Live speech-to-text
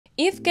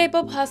If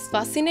K-pop has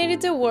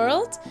fascinated the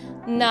world,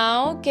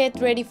 now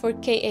get ready for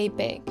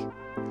K-APEC.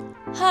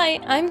 Hi,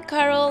 I'm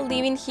Carol,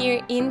 living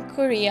here in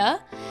Korea,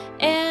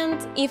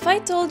 and if I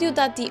told you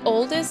that the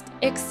oldest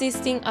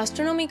existing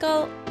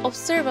astronomical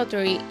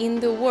observatory in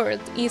the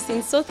world is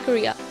in South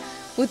Korea,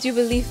 would you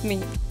believe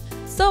me?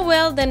 So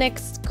well, the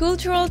next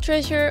cultural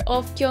treasure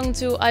of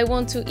Gyeongju I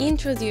want to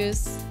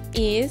introduce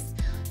is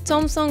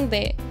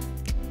Cheomseongdae.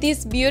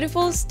 This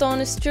beautiful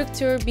stone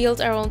structure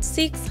built around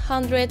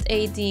 600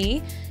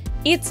 AD,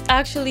 it's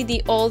actually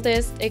the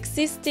oldest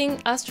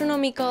existing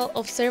astronomical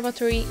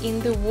observatory in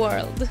the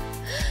world.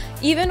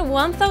 Even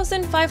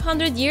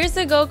 1,500 years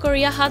ago,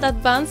 Korea had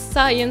advanced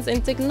science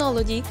and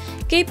technology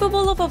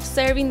capable of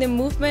observing the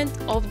movement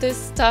of the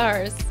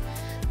stars.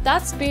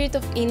 That spirit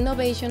of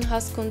innovation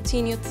has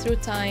continued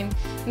through time,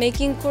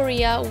 making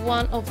Korea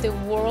one of the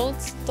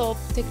world's top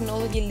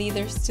technology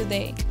leaders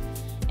today.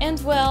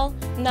 And well,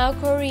 now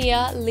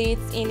Korea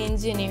leads in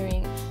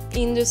engineering,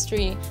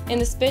 industry,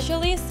 and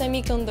especially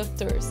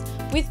semiconductors,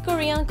 with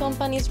Korean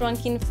companies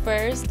ranking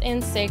first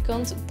and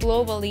second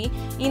globally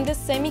in the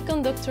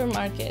semiconductor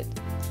market.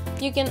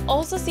 You can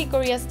also see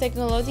Korea's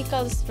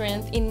technological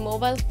strength in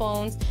mobile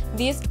phones,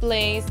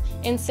 displays,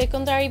 and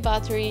secondary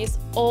batteries,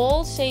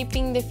 all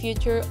shaping the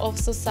future of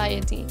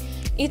society.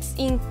 It's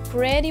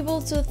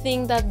incredible to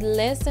think that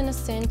less than a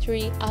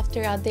century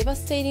after a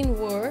devastating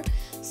war,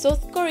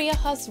 South Korea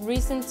has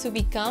risen to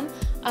become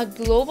a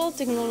global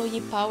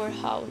technology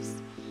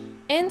powerhouse.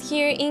 And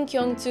here in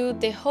Gyeongju,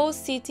 the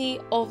host city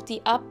of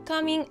the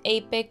upcoming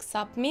APEC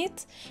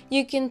summit,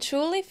 you can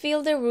truly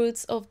feel the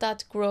roots of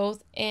that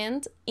growth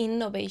and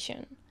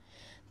innovation.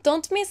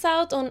 Don't miss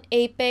out on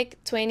APEC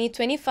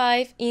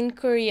 2025 in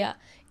Korea.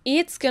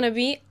 It's gonna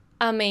be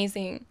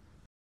amazing.